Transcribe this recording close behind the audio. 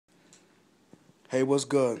Hey, what's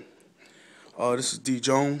good? This is D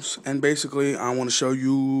Jones, and basically, I want to show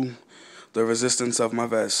you the resistance of my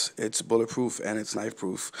vest. It's bulletproof and it's knife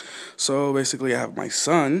proof. So basically, I have my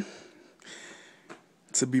son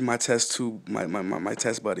to be my test tube, my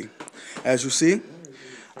test buddy. As you see,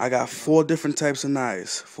 I got 4 different types of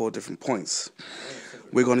knives, 4 different points.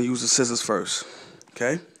 We're gonna use the scissors first,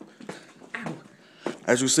 okay?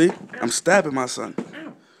 As you see, I'm stabbing my son.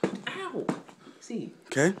 Ow! See?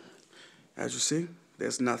 Okay? As you see,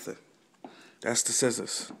 there's nothing. That's the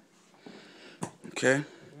scissors. Okay?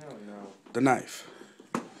 No. The knife.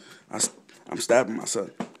 I'm stabbing my son.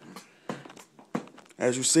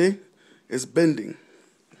 As you see, it's bending.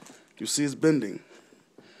 You see it's bending.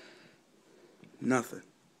 Nothing.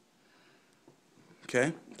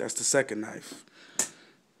 Okay? That's the second knife.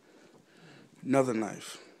 Another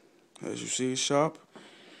knife. As you see, it's sharp.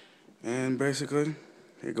 And basically,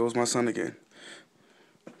 here goes my son again.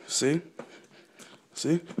 See?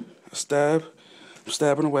 See? I stab. I'm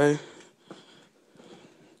stabbing away.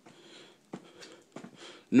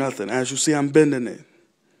 Nothing. As you see, I'm bending it.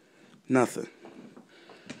 Nothing.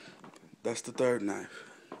 That's the third knife.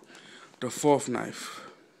 The fourth knife.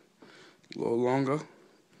 A little longer.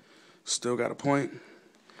 Still got a point.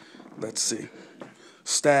 Let's see.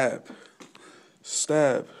 Stab.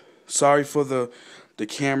 Stab. Sorry for the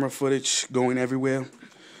camera footage going everywhere.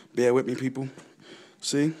 Bear with me, people.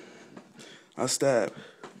 See? I stab.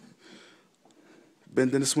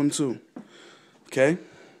 Bending this one too. Okay?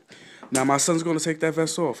 Now my son's going to take that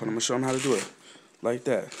vest off, and I'm going to show him how to do it. Like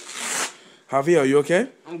that. Javier, are you okay?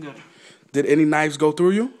 I'm good. Did any knives go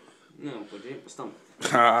through you? No, but hit my stomach.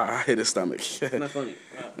 I hit his stomach. It's not funny.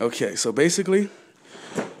 Okay, so basically,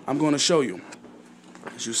 I'm going to show you.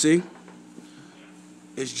 As you see,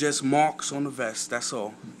 it's just marks on the vest. That's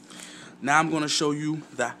all. Now I'm going to show you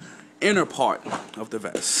the inner part of the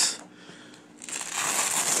vest.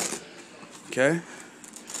 Okay?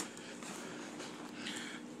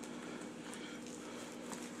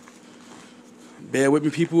 Bear with me,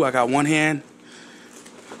 people. I got one hand.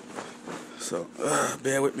 So,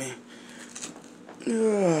 bear with me.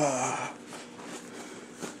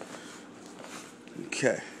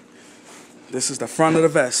 Okay. This is the front of the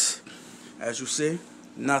vest. As you see,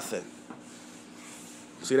 nothing.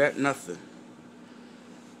 See that? Nothing.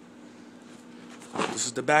 This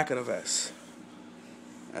is the back of the vest.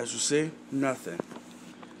 As you see, nothing.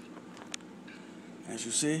 As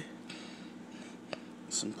you see,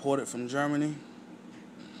 it's imported from Germany.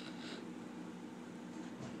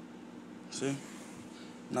 See?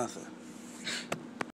 Nothing.